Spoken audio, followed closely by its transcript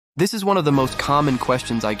This is one of the most common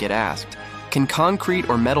questions I get asked. Can concrete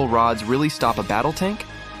or metal rods really stop a battle tank?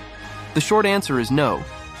 The short answer is no,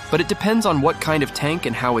 but it depends on what kind of tank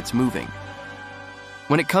and how it's moving.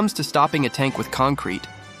 When it comes to stopping a tank with concrete,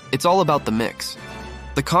 it's all about the mix.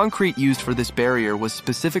 The concrete used for this barrier was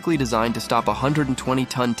specifically designed to stop a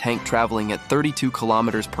 120-ton tank traveling at 32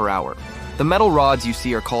 kilometers per hour. The metal rods you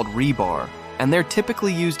see are called rebar, and they're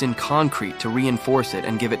typically used in concrete to reinforce it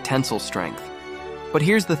and give it tensile strength. But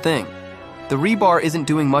here's the thing, the rebar isn't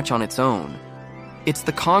doing much on its own. It's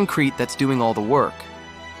the concrete that's doing all the work.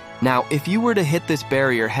 Now, if you were to hit this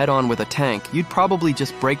barrier head-on with a tank, you'd probably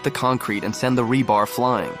just break the concrete and send the rebar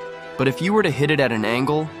flying. But if you were to hit it at an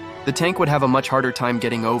angle, the tank would have a much harder time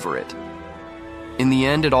getting over it. In the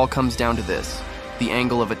end, it all comes down to this, the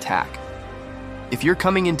angle of attack. If you're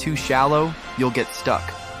coming in too shallow, you'll get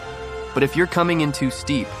stuck. But if you're coming in too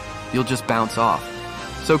steep, you'll just bounce off.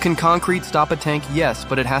 So can concrete stop a tank? Yes,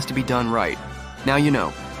 but it has to be done right. Now you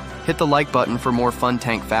know. Hit the like button for more fun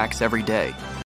tank facts every day.